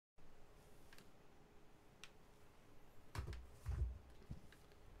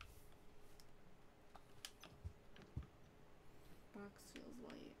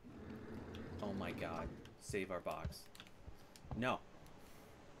my god. Save our box. No.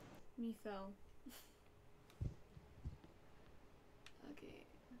 Me fell. Okay.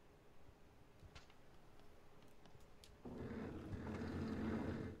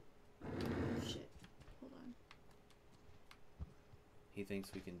 Shit. Hold on. He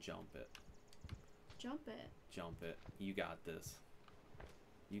thinks we can jump it. Jump it. Jump it. You got this.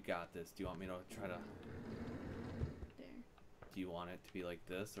 You got this. Do you want me to try to... There. Do you want it to be like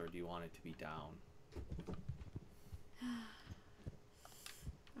this, or do you want it to be down?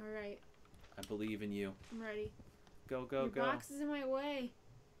 Alright. I believe in you. I'm ready. Go, go, Your go. box is in my way.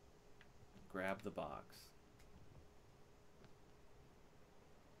 Grab the box.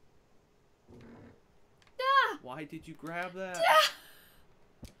 Ah! Why did you grab that?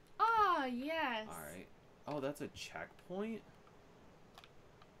 Ah, yes. Alright. Oh, that's a checkpoint?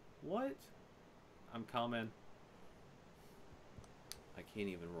 What? I'm coming. I can't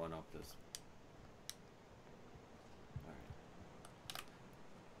even run up this.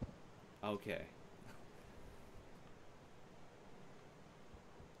 Alright. Okay.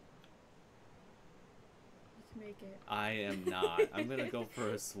 You can make it. I am not. I'm gonna go for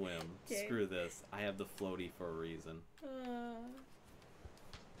a swim. Okay. Screw this. I have the floaty for a reason. Oh.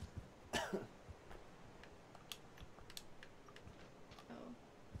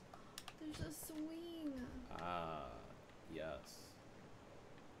 There's a swing. Ah, yes.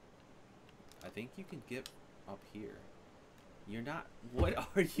 I think you can get up here. You're not... What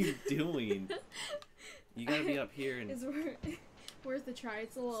are you doing? You gotta be up here and... It's worth the try.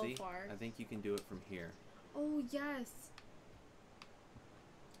 It's a little See? far. I think you can do it from here. Oh, yes.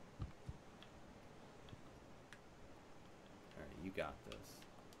 Alright, you got this.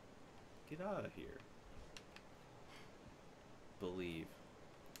 Get out of here. Believe.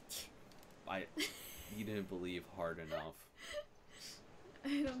 You didn't believe hard enough.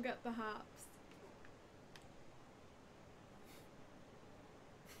 I don't get the hops.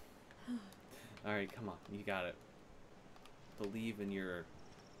 Alright, come on. You got it. Believe in your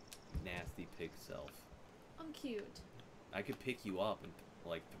nasty pig self. I'm cute. I could pick you up and,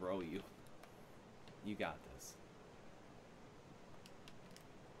 like, throw you. You got this.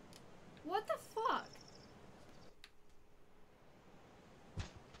 What the fuck?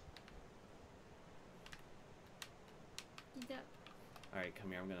 Yep. Alright,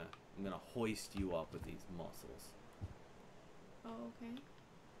 come here. I'm gonna hoist you up with these muscles. Oh, okay.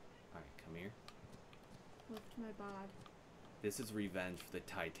 Alright, come here. Lift my bod. This is revenge for the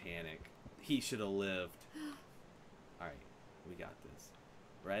Titanic. He should have lived. Alright, we got this.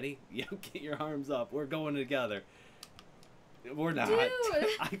 Ready? Yeah, get your arms up. We're going together. We're not. Dude!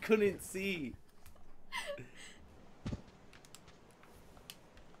 I couldn't see.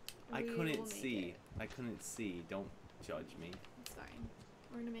 I We will couldn't make see. it. I couldn't see. Don't judge me. It's fine.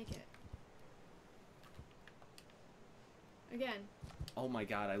 We're gonna make it. Again. Oh my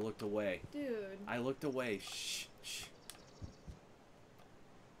god, I looked away. Dude. I looked away. Shh. Shh.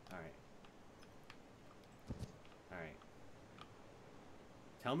 Alright. Alright.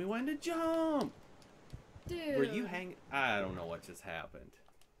 Tell me when to jump! Dude. Were you hang? I don't know what just happened.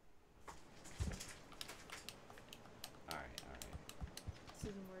 Alright, alright. This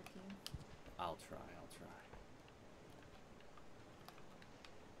isn't working. I'll try, I'll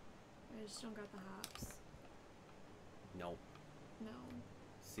I just don't got the hops. try. Nope. No.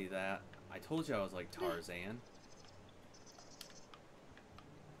 See that? I told you I was like Tarzan.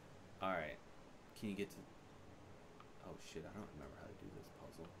 Alright. Can you get to... Oh shit, I don't remember how to do this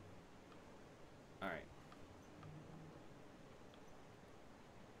puzzle. Alright.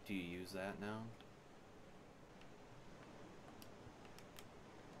 Do you use that now?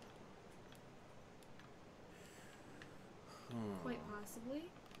 Quite possibly.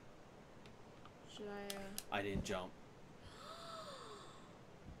 Should I, I didn't jump.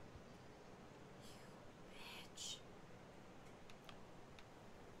 Bitch.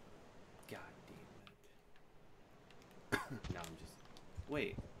 God damn it. Now I'm just...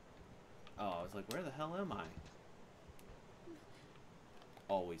 Wait. Oh, I was like, where the hell am I?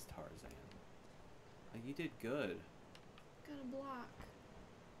 Always Tarzan. Like, you did good. Got a block.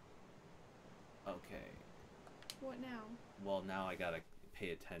 Okay. What now? Well, now I gotta pay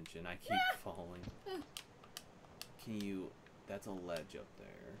attention. I keep falling. Can you... That's a ledge up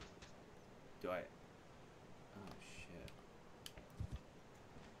there. Do I... Oh, shit.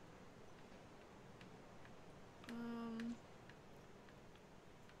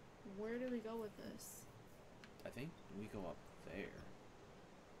 Where do we go with this? I think we go up there.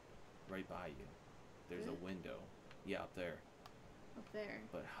 Right by you. There's Really? a window. Yeah, up there. Up there.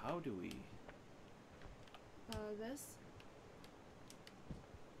 But how do we... This?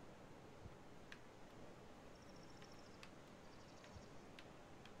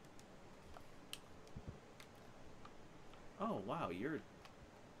 wow, you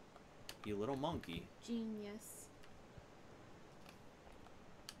little monkey. Genius.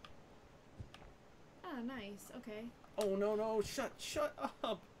 Ah, nice. Okay. Oh, no, shut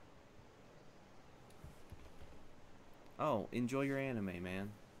up. Oh, enjoy your anime,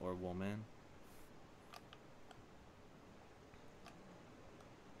 man. Or woman.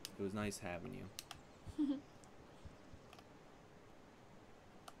 It was nice having you.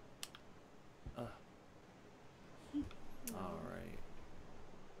 Alright.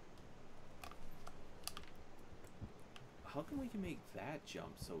 How come we can make that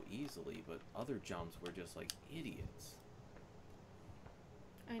jump so easily, but other jumps were just like idiots?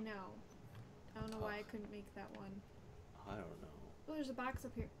 I know. I don't know why I couldn't make that one. I don't know. Oh, there's a box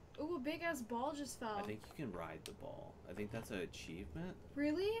up here. Oh, a big ass ball just fell. I think you can ride the ball. I think that's an achievement.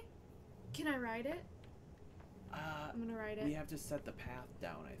 Really? Can I ride it? I'm gonna ride it. We have to set the path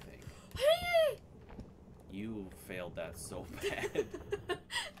down, I think. Hey! You failed that so bad.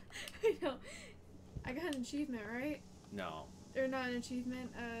 I know. I got an achievement, right? No. Or not an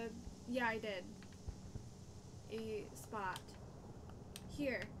achievement. Yeah, I did. A spot.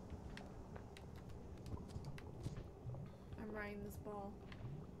 Here. I'm riding this ball.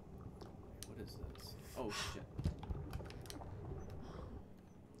 What is this? Oh shit.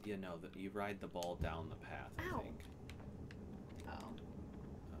 Yeah, no, you ride the ball down the path, I Ow. think. Oh.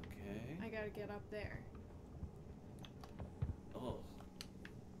 Okay. I gotta get up there. Oh.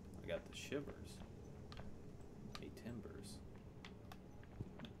 I got the shivers. Hey, timbers.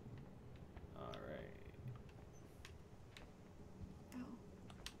 Alright. Oh.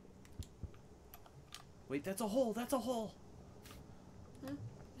 Wait, that's a hole! That's a hole!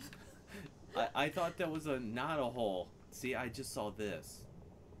 Huh? I thought that was not a hole. See, I just saw this.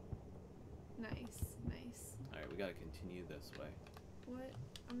 Nice, nice. Alright, we gotta continue this way. What?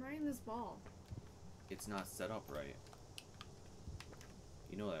 I'm riding this ball. It's not set up right.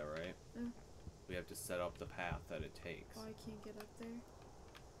 You know that, right? We have to set up the path that it takes. Oh, I can't get up there.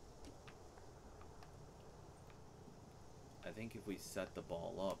 I think if we set the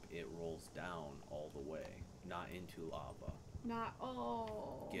ball up, it rolls down all the way, not into lava. Not.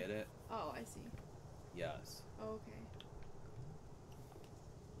 Oh. Get it? Oh, I see. Yes. Oh, okay.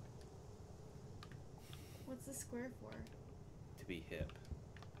 What's the square for? To be hip.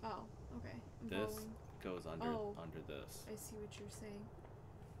 Oh, okay. I'm This following. goes under Oh. under this. I see what you're saying.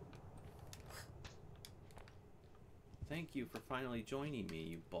 Thank you for finally joining me,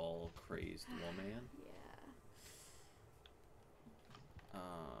 you ball-crazed woman. Yeah.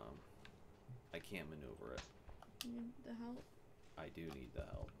 I can't maneuver it. You need the help? I do need the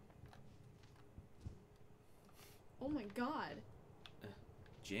help. Oh my god.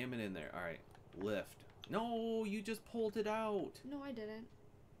 Jam it in there. Alright. Lift. No, you just pulled it out. No, I didn't.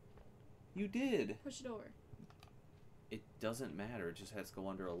 You did. Push it over. It doesn't matter. It just has to go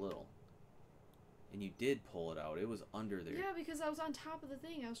under a little. And you did pull it out. It was under there. Yeah, because I was on top of the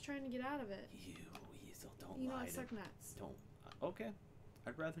thing. I was trying to get out of it. You weasel, don't You know lie I to suck nuts. Don't. Okay.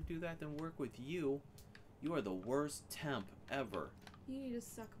 I'd rather do that than work with you. You are the worst temp ever. You need to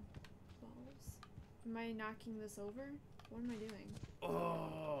suck balls. Am I knocking this over? What am I doing?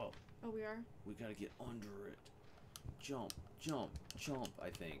 Oh! Oh, we are? We gotta get under it. Jump, jump, jump,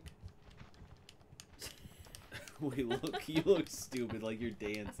 I think. Wait, look, you look stupid like you're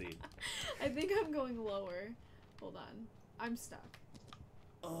dancing. I think I'm going lower. Hold on. I'm stuck.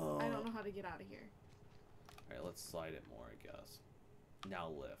 Oh. I don't know how to get out of here. Alright, let's slide it more, I guess. Now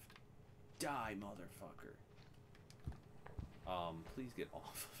lift. Die, motherfucker. Please get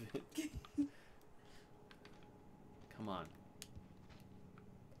off of it. Come on.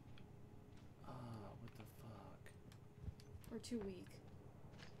 What the fuck? We're too weak.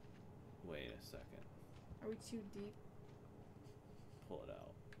 Wait a second. Are we too deep? Pull it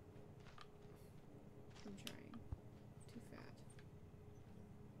out. I'm trying. Too fat.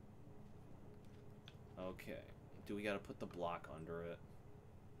 Okay. Do we gotta put the block under it?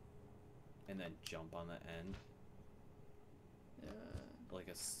 And then jump on the end? Like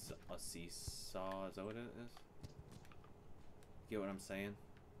a seesaw? Is that what it is? Get what I'm saying?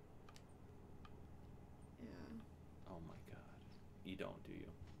 Yeah. Oh my god. You don't, do you?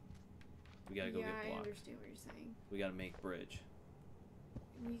 We gotta go yeah, get I blocked. understand what you're saying. We gotta make bridge.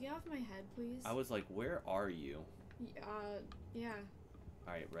 Will you get off my head, please? I was like, where are you? Yeah.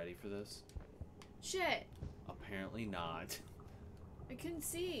 Alright, ready for this? Shit! Apparently not. I couldn't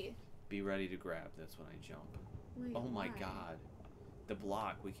see. Be ready to grab this when I jump. Wait, Oh my why? god. The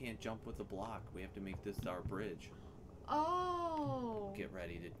block. We can't jump with the block. We have to make this our bridge. Oh! Get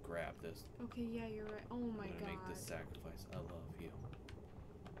ready to grab this. Okay, yeah, you're right. Oh my I'm gonna god. make this sacrifice. I love you.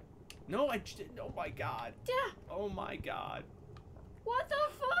 No, I just didn't. Oh my god. Yeah. Oh my god. What the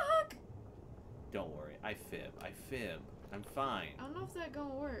fuck? Don't worry. I fib. I'm fine. I don't know if that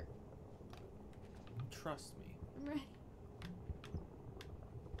gonna work. Trust me. I'm ready.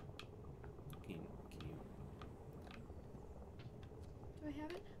 Can you... Do I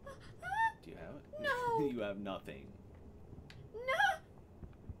have it? Do you have it? No. You have nothing. No.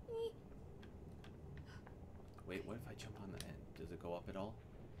 Wait, what if I jump on the end? Does it go up at all?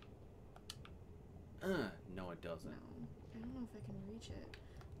 No, it doesn't. No. I don't know if I can reach it.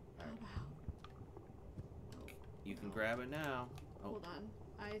 All right. Oh, wow. You can grab it now. Oh. Hold on.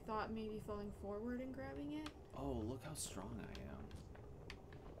 I thought maybe falling forward and grabbing it. Oh, look how strong I am.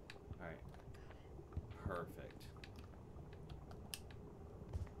 Alright. Perfect.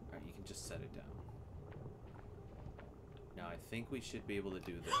 Alright, you can just set it down. Now, I think we should be able to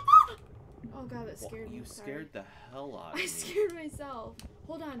do this. Oh god, that scared me. You Sorry. scared the hell out of me. I scared myself.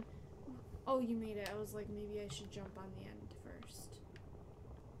 Hold on. Oh, you made it. I was like, maybe I should jump on the end first.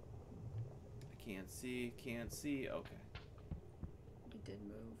 I can't see. Okay. It did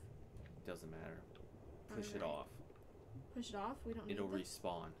move. Doesn't matter. Push it Alright. off. Push it off? We don't need It'll this?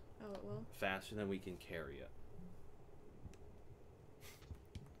 respawn. Oh, it will? Faster than we can carry it.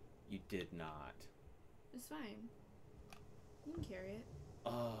 You did not. It's fine. You can carry it.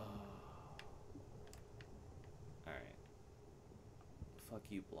 Oh. Alright. Fuck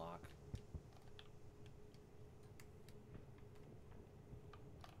you, block.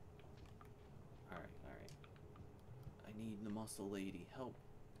 Alright. I need the muscle lady. Help.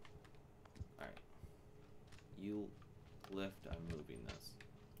 Alright. You lift, I'm moving this.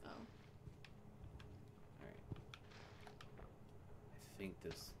 Oh. Alright. I think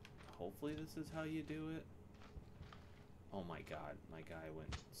this... Hopefully this is how you do it. Oh my god, my guy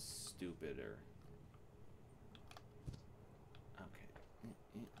went stupider.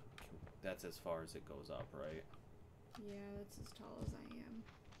 Okay. That's as far as it goes up, right? Yeah, that's as tall as I am.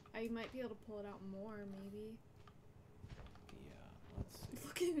 I might be able to pull it out more, maybe. Yeah, let's see.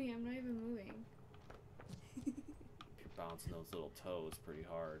 Look at me, I'm not even moving. You're bouncing those little toes pretty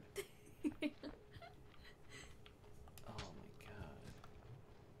hard. Oh my god.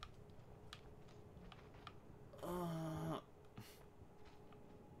 I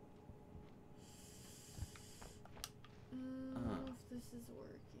don't know if this is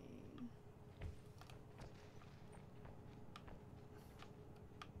working.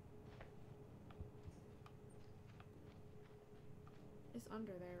 It's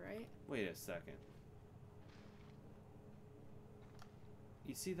under there, right? Wait a second.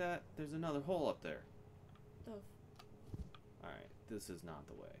 You see that? There's another hole up there. The Alright, this is not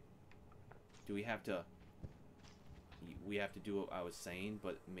the way. Do we have to... We have to do what I was saying,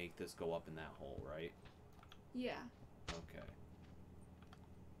 but make this go up in that hole, right? yeah. Okay.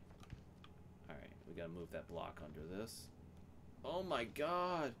 Alright, we gotta move that block under this. Oh my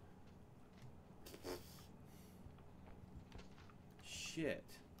god! Shit.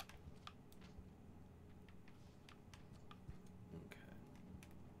 Okay.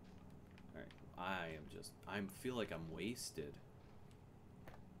 Alright, I feel like I'm wasted.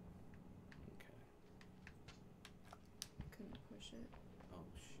 Okay. Couldn't push it. Oh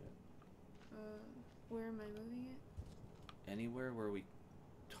shit. Where am I moving it? Anywhere where we...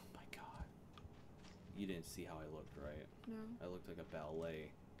 Oh my god. You didn't see how I looked, right? No. I looked like a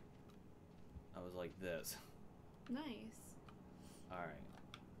ballet. I was like this. Nice. Alright.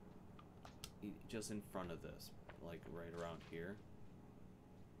 Just in front of this. Like right around here.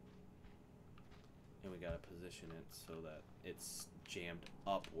 And we gotta position it so that it's jammed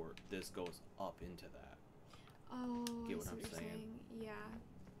upward. This goes up into that. Oh, Get I what see I'm you're saying? Yeah.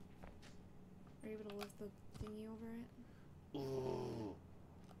 Are you able to lift the thingy over it? Ooh.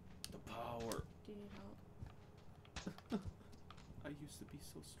 The power. Do you need help? I used to be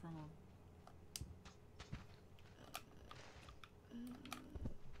so strong.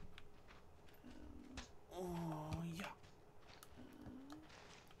 Oh, yeah.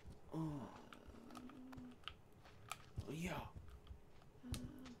 Oh. Yeah.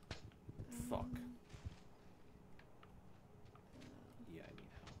 Fuck. Yeah, I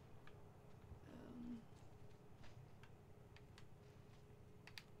need help.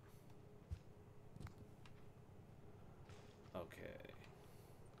 Okay.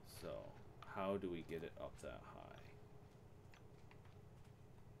 So, how do we get it up that high?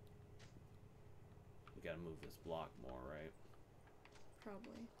 We gotta move this block more, right?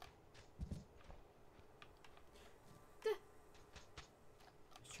 Probably.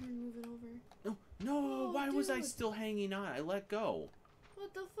 Just trying to move it over. No, no, Oh, why was I dude. still hanging on? I let go.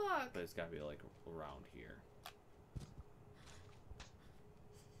 What the fuck? But it's gotta be like around here.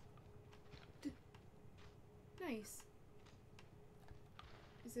 nice.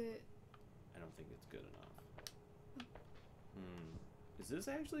 Is it? I don't think it's good enough. Is this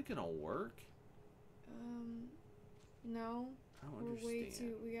actually gonna work? No. I don't We're way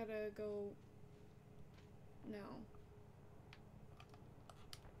understand. too. We gotta go. No.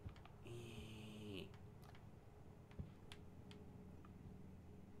 Eh.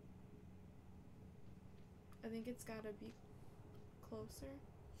 I think it's gotta be closer.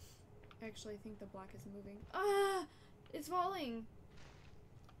 Actually, I think the block is moving. Ah! It's falling!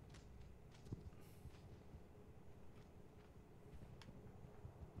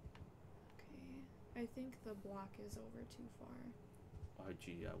 Okay. I think the block is over too far. Oh,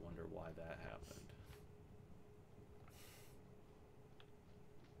 gee, I wonder why that happened.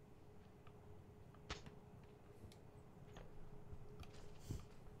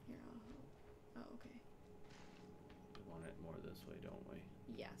 Here, I'll help. Oh, okay. We want it more this way, don't we?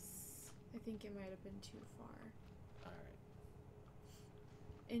 Yes. I think it might have been too far. Alright.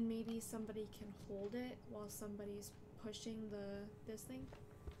 And maybe somebody can hold it while somebody's pushing this thing.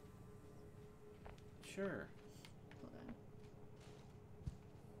 Sure. Hold on.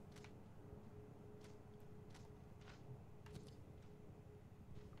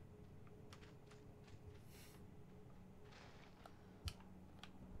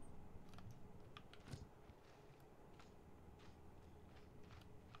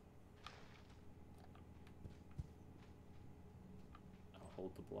 I'll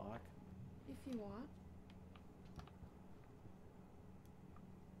hold the block. If you want.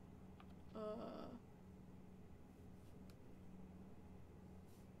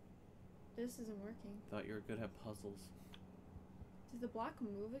 This isn't working. Thought you were good at puzzles. Did the block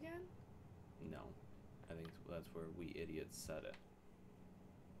move again? No. I think that's where we idiots said it.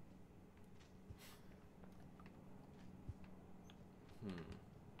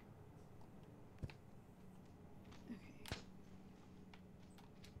 Okay.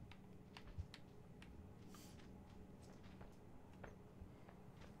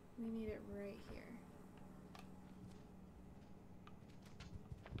 We need it right here.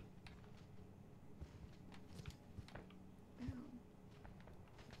 Ow.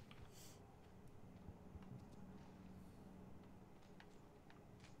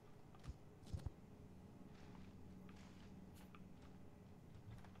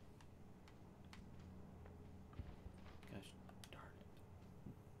 Gosh darn it.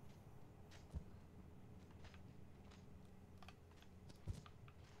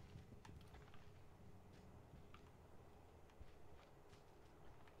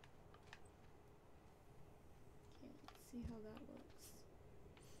 Okay, let's see how that looks.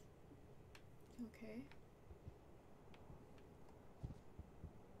 Okay.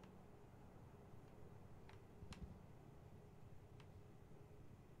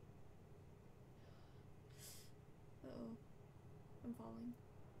 Uh-oh. I'm falling.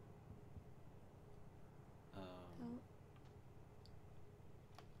 Help.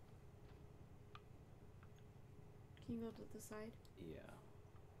 Can you go to the side? Yeah.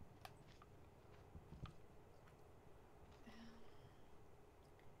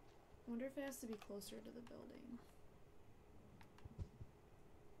 I wonder if it has to be closer to the building.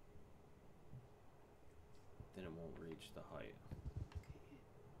 Then it won't reach the height. Okay.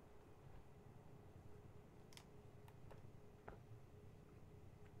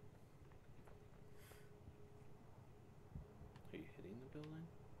 Are you hitting the building?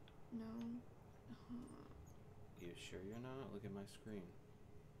 No. You sure you're not? Look at my screen.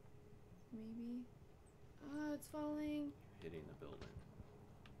 Maybe. Ah, it's falling. You're hitting the building.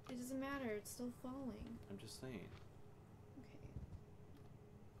 It doesn't matter. It's still falling. I'm just saying. Okay.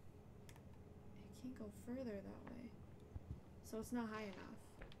 It can't go further that way. So it's not high enough.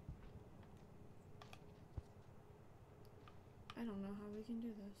 I don't know how we can do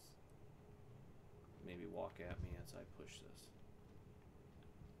this. Maybe walk at me as I push this.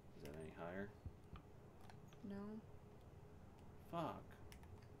 Is that any higher? No. Fuck.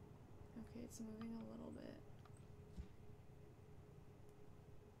 Okay, it's moving a little bit.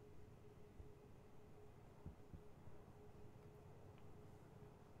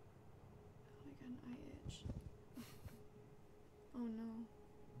 Oh, I got an eye itch. Oh no.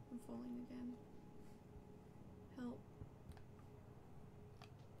 I'm falling again. Help.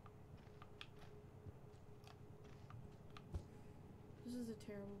 This is a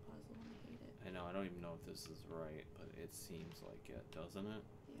terrible puzzle. I hate it. I know, I don't even know if this is right, but it seems like it, doesn't it?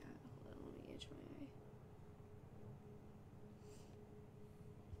 Yeah, hold on, let me itch my eye.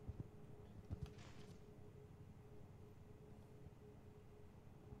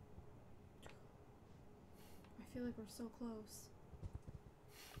 I feel like we're so close.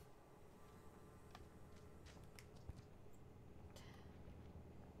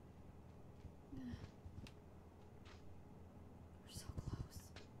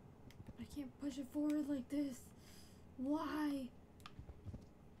 push it forward like this? Why?